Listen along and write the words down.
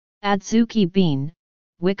Adzuki bean,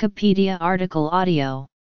 Wikipedia article audio.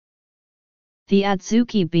 The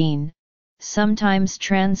Adzuki bean, sometimes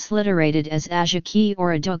transliterated as Adzuki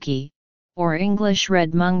or Adzuki, or English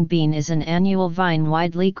red mung bean, is an annual vine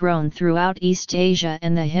widely grown throughout East Asia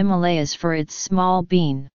and the Himalayas for its small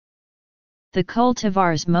bean. The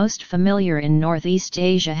cultivars most familiar in Northeast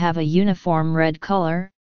Asia have a uniform red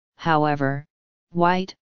color. However,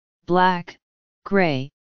 white, black,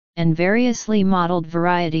 gray, and variously mottled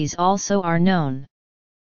varieties also are known.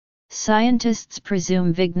 Scientists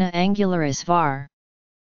presume Vigna angularis var.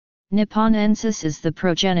 nipponensis is the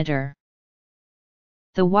progenitor.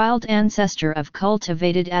 The wild ancestor of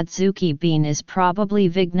cultivated Adzuki bean is probably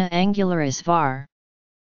Vigna angularis var.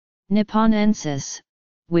 nipponensis,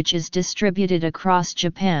 which is distributed across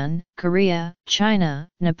Japan, Korea, China,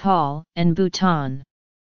 Nepal, and Bhutan.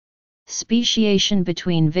 Speciation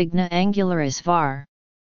between Vigna angularis var.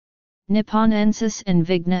 nipponensis and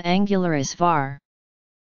Vigna angularis var.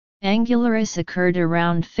 angularis occurred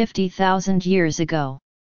around 50,000 years ago.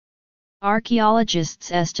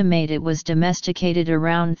 Archaeologists estimate it was domesticated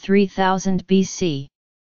around 3000 BC.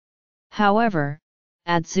 However,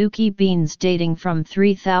 Adzuki beans dating from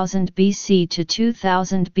 3000 BC to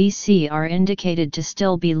 2000 BC are indicated to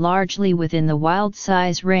still be largely within the wild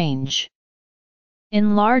size range.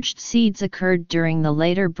 Enlarged seeds occurred during the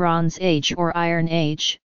later Bronze Age or Iron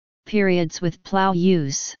Age, periods with plough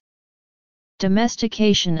use.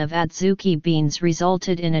 Domestication of Adzuki beans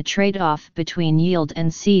resulted in a trade-off between yield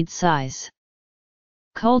and seed size.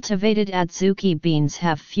 Cultivated Adzuki beans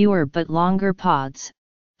have fewer but longer pods,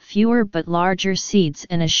 fewer but larger seeds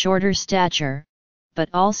and a shorter stature, but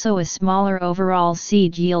also a smaller overall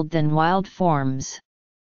seed yield than wild forms.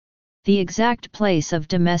 The exact place of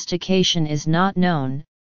domestication is not known.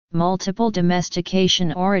 Multiple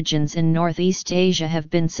domestication origins in Northeast Asia have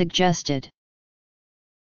been suggested.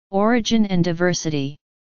 Origin and diversity.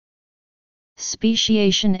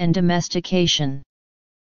 Speciation and domestication.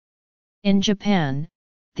 In Japan,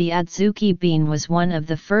 the Adzuki bean was one of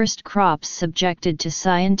the first crops subjected to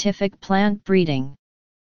scientific plant breeding.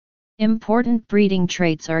 Important breeding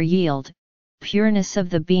traits are yield, pureness of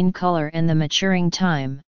the bean color and the maturing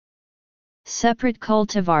time. Separate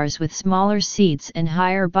cultivars with smaller seeds and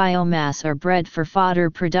higher biomass are bred for fodder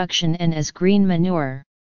production and as green manure.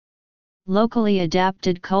 Locally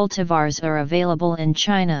adapted cultivars are available in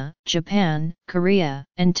China, Japan, Korea,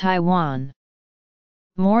 and Taiwan.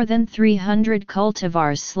 More than 300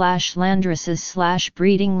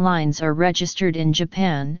 cultivars/landraces/breeding lines are registered in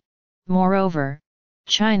Japan. Moreover,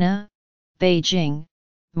 China, Beijing,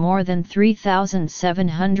 more than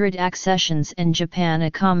 3,700 accessions in Japan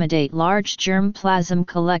accommodate large germplasm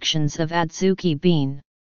collections of Adzuki bean.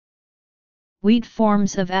 Weed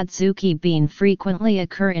forms of Adzuki bean frequently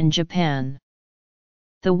occur in Japan.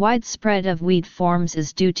 The widespread of weed forms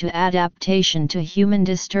is due to adaptation to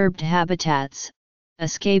human-disturbed habitats,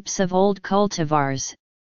 escapes of old cultivars,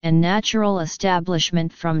 and natural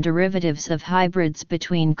establishment from derivatives of hybrids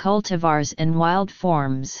between cultivars and wild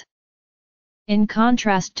forms. In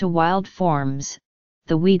contrast to wild forms,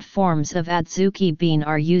 the weed forms of Adzuki bean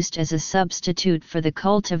are used as a substitute for the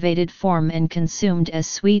cultivated form and consumed as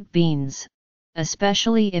sweet beans,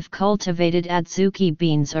 especially if cultivated Adzuki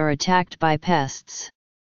beans are attacked by pests.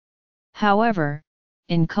 However,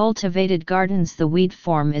 in cultivated gardens the weed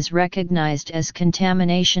form is recognized as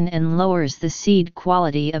contamination and lowers the seed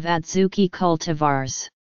quality of Adzuki cultivars.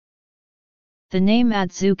 The name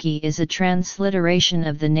Adzuki is a transliteration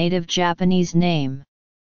of the native Japanese name.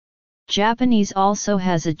 Japanese also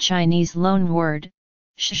has a Chinese loanword,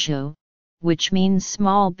 shishu, which means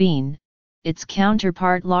small bean, its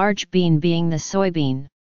counterpart large bean being the soybean.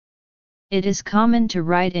 It is common to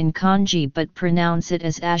write in kanji but pronounce it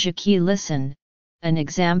as Adzuki. Listen, an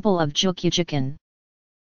example of jukijikan.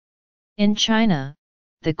 In China,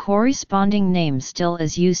 the corresponding name still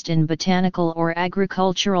is used in botanical or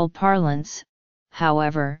agricultural parlance.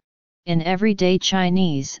 However, in everyday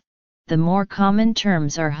Chinese, the more common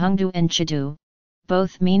terms are hengdu and chidu,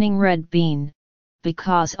 both meaning red bean,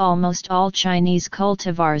 because almost all Chinese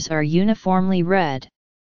cultivars are uniformly red.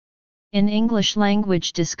 In English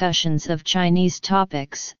language discussions of Chinese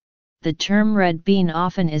topics, the term red bean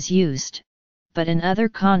often is used, but in other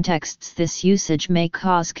contexts this usage may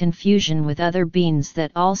cause confusion with other beans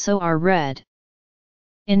that also are red.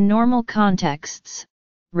 In normal contexts,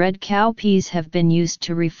 red cowpeas have been used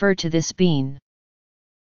to refer to this bean.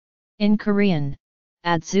 In Korean,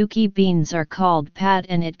 Adzuki beans are called pad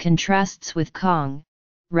and it contrasts with kong,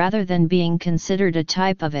 rather than being considered a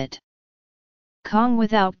type of it. Kong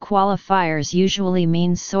without qualifiers usually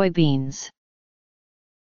means soybeans.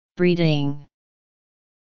 Breeding.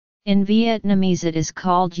 In Vietnamese it is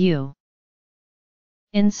called U.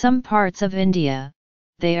 In some parts of India,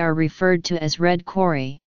 they are referred to as red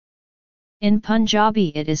kori. In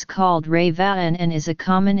Punjabi it is called Raivan and is a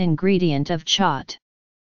common ingredient of chaat.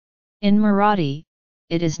 In Marathi,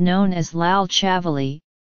 it is known as lal chavali,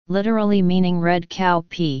 literally meaning red cow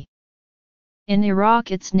pea. In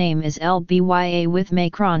Iraq its name is lbya with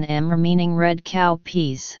makron amr meaning red cow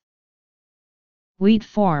peas. Weed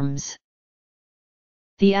forms.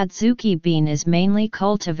 The Adzuki bean is mainly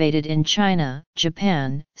cultivated in China,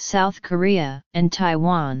 Japan, South Korea, and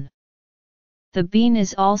Taiwan. The bean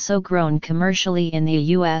is also grown commercially in the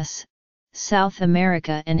US, South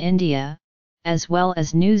America and India, as well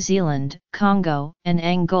as New Zealand, Congo, and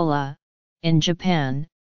Angola. In Japan,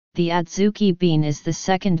 the Adzuki bean is the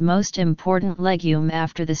second most important legume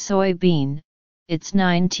after the soybean. Its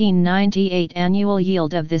 1998 annual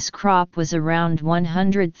yield of this crop was around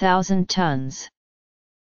 100,000 tons.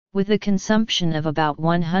 With a consumption of about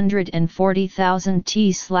 140,000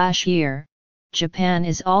 t/year, Japan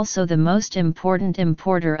is also the most important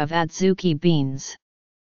importer of Adzuki beans.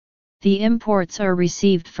 The imports are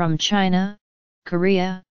received from China,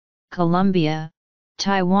 Korea, Colombia,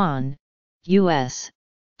 Taiwan, US,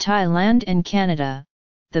 Thailand and Canada.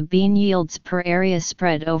 The bean yields per area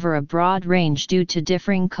spread over a broad range due to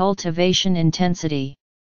differing cultivation intensity.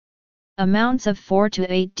 Amounts of 4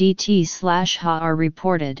 to 8 dt/ha are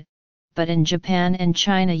reported, but in Japan and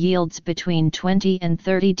China yields between 20 and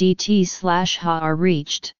 30 dt/ha are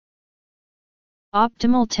reached.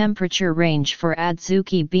 Optimal temperature range for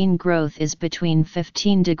Adzuki bean growth is between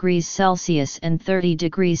 15 degrees Celsius and 30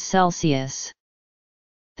 degrees Celsius.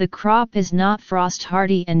 The crop is not frost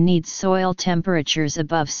hardy and needs soil temperatures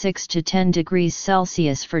above 6 to 10 degrees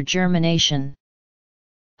Celsius for germination.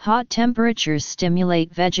 Hot temperatures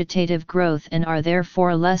stimulate vegetative growth and are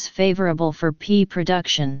therefore less favorable for pea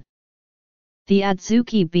production. The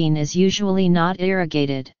Adzuki bean is usually not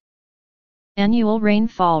irrigated. Annual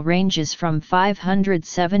rainfall ranges from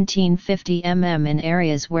 517–50 mm in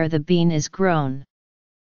areas where the bean is grown.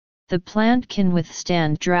 The plant can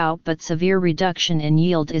withstand drought, but severe reduction in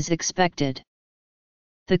yield is expected.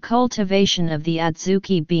 The cultivation of the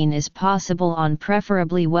Adzuki bean is possible on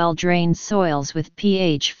preferably well-drained soils with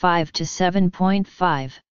pH 5 to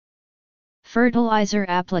 7.5. Fertilizer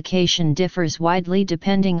application differs widely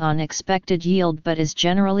depending on expected yield but is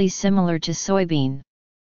generally similar to soybean.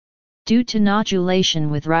 Due to nodulation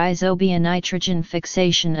with rhizobia, nitrogen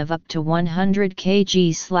fixation of up to 100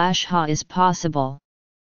 kg/ha is possible.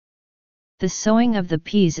 The sowing of the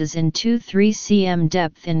peas is in 2–3 cm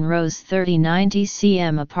depth in rows 30–90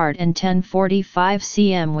 cm apart and 10–45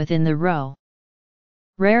 cm within the row.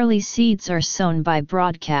 Rarely seeds are sown by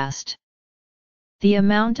broadcast. The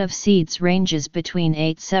amount of seeds ranges between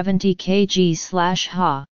 870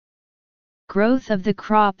 kg/ha. Growth of the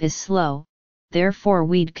crop is slow, therefore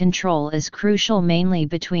weed control is crucial mainly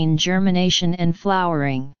between germination and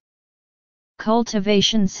flowering.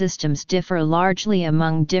 Cultivation systems differ largely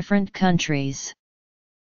among different countries.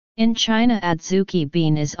 In China, Adzuki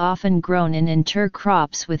bean is often grown in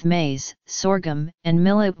intercrops with maize, sorghum, and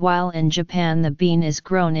millet, while in Japan the bean is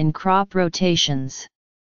grown in crop rotations.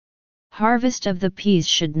 Harvest of the peas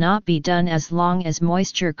should not be done as long as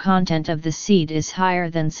moisture content of the seed is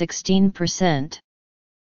higher than 16%.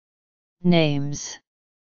 Names.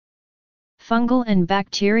 Fungal and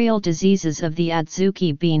bacterial diseases of the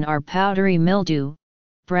Adzuki bean are powdery mildew,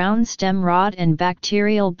 brown stem rot and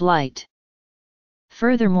bacterial blight.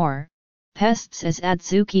 Furthermore, pests as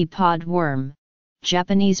Adzuki pod worm,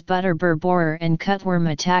 Japanese butterbur borer and cutworm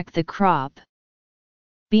attack the crop.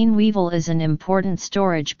 Bean weevil is an important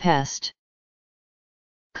storage pest.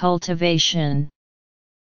 Cultivation.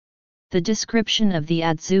 The description of the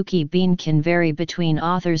Adzuki bean can vary between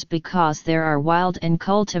authors because there are wild and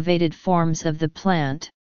cultivated forms of the plant.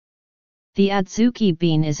 The Adzuki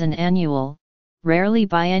bean is an annual, rarely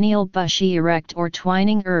biennial bushy erect or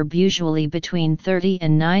twining herb usually between 30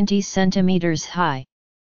 and 90 cm high.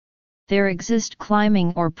 There exist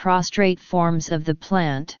climbing or prostrate forms of the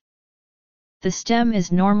plant. The stem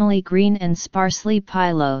is normally green and sparsely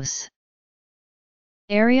pilose.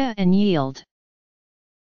 Area and yield.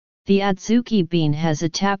 The Adzuki bean has a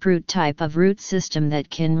taproot type of root system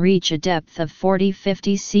that can reach a depth of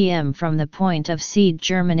 40–50 cm from the point of seed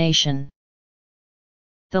germination.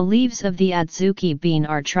 The leaves of the Adzuki bean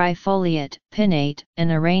are trifoliate, pinnate,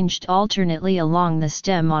 and arranged alternately along the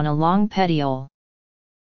stem on a long petiole.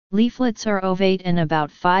 Leaflets are ovate and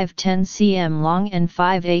about 5–10 cm long and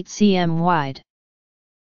 5–8 cm wide.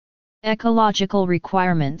 Ecological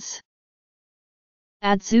requirements.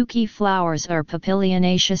 Adzuki flowers are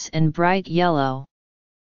papilionaceous and bright yellow.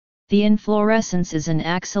 The inflorescence is an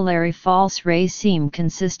axillary false raceme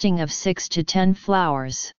consisting of 6 to 10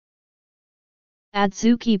 flowers.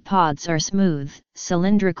 Adzuki pods are smooth,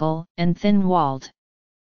 cylindrical, and thin-walled.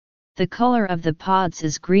 The color of the pods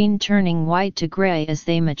is green turning white to gray as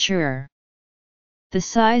they mature. The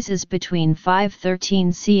size is between 5-13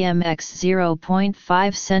 cm x 0.5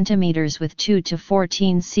 cm with 2 to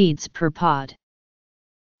 14 seeds per pod.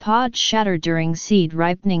 Pod shatter during seed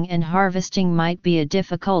ripening and harvesting might be a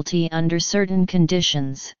difficulty under certain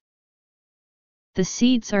conditions. The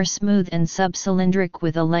seeds are smooth and subcylindric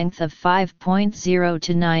with a length of 5.0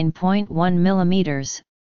 to 9.1 mm,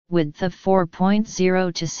 width of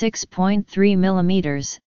 4.0 to 6.3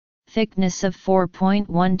 mm, thickness of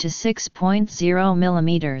 4.1 to 6.0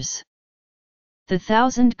 mm. The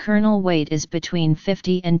 1,000 kernel weight is between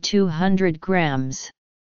 50 and 200 grams.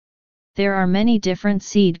 There are many different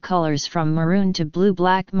seed colors from maroon to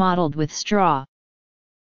blue-black mottled with straw.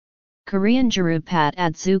 Korean Jarupat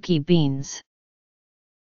Adzuki beans.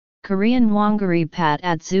 Korean Wangaripat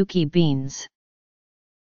Adzuki beans.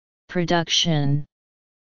 Production.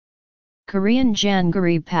 Korean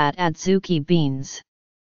Jangaripat Adzuki beans.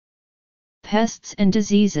 Pests and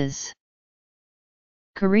diseases.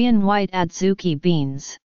 Korean white Adzuki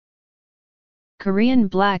beans. Korean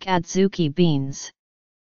black Adzuki beans.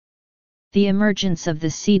 The emergence of the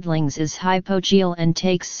seedlings is hypogeal and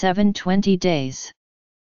takes 7-20 days.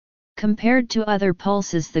 Compared to other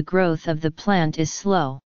pulses, the growth of the plant is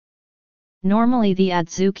slow. Normally the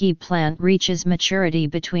Adzuki plant reaches maturity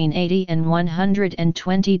between 80 and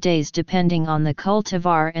 120 days depending on the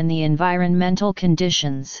cultivar and the environmental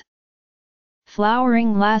conditions.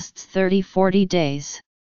 Flowering lasts 30-40 days.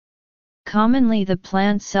 Commonly the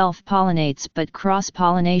plant self-pollinates, but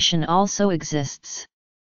cross-pollination also exists.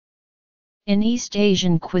 In East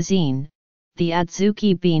Asian cuisine, the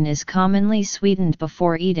Adzuki bean is commonly sweetened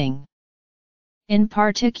before eating. In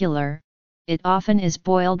particular, it often is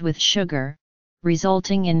boiled with sugar,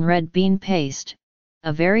 resulting in red bean paste,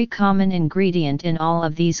 a very common ingredient in all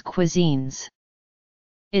of these cuisines.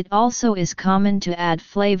 It also is common to add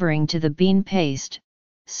flavoring to the bean paste,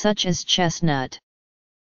 such as chestnut.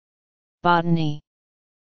 Botany.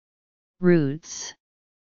 Roots.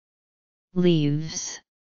 Leaves.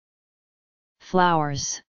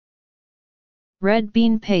 Flowers. Red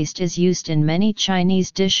bean paste is used in many Chinese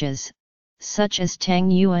dishes, such as tang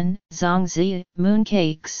yuan, zongzi,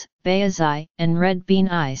 mooncakes, baizai, and red bean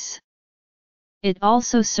ice. It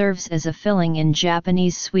also serves as a filling in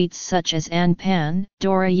Japanese sweets such as anpan,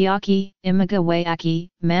 dorayaki, imagawayaki,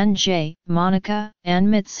 manjay, monika,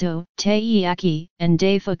 anmitsu, teiyaki, and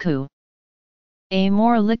daifuku. A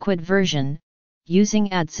more liquid version, using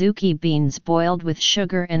Adzuki beans boiled with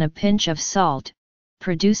sugar and a pinch of salt,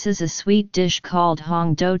 produces a sweet dish called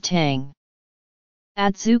hongdo tang.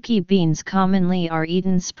 Adzuki beans commonly are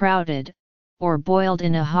eaten sprouted, or boiled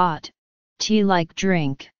in a hot, tea-like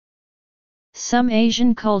drink. Some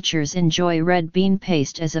Asian cultures enjoy red bean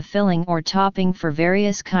paste as a filling or topping for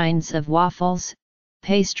various kinds of waffles,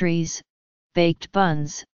 pastries, baked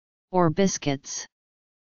buns, or biscuits.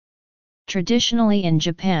 Traditionally in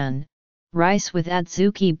Japan, rice with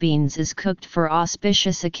Adzuki beans is cooked for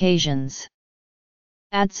auspicious occasions.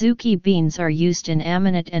 Adzuki beans are used in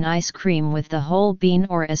amanat and ice cream with the whole bean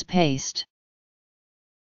or as paste.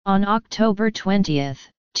 On October 20,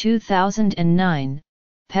 2009,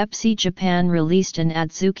 Pepsi Japan released an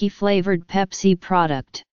Adzuki-flavored Pepsi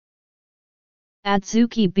product.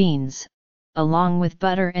 Adzuki beans, along with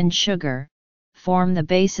butter and sugar, form the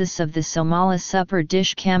basis of the Somali supper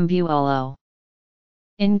dish Kambuolo.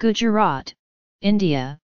 In Gujarat,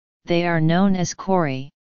 India, they are known as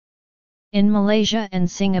kori. In Malaysia and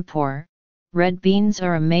Singapore, red beans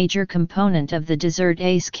are a major component of the dessert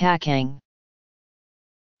ais kakang.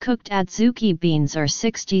 Cooked Adzuki beans are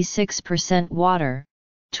 66% water,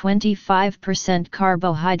 25%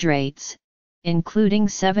 carbohydrates, including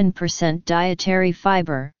 7% dietary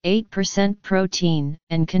fiber, 8% protein,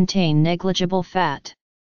 and contain negligible fat.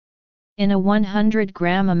 In a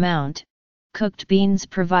 100-gram amount, cooked beans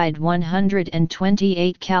provide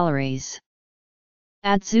 128 calories.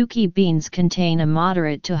 Adzuki beans contain a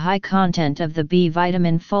moderate to high content of the B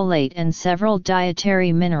vitamin folate and several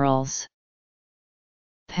dietary minerals.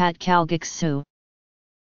 Pat kalgaksu.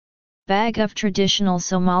 Bag of traditional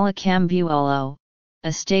Somali Kambuolo,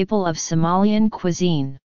 a staple of Somalian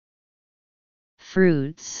cuisine.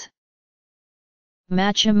 Fruits.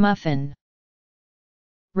 Matcha muffin.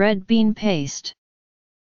 Red bean paste.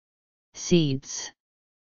 Seeds.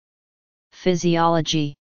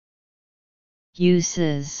 Physiology.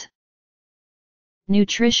 Uses.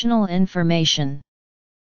 Nutritional information.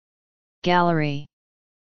 Gallery.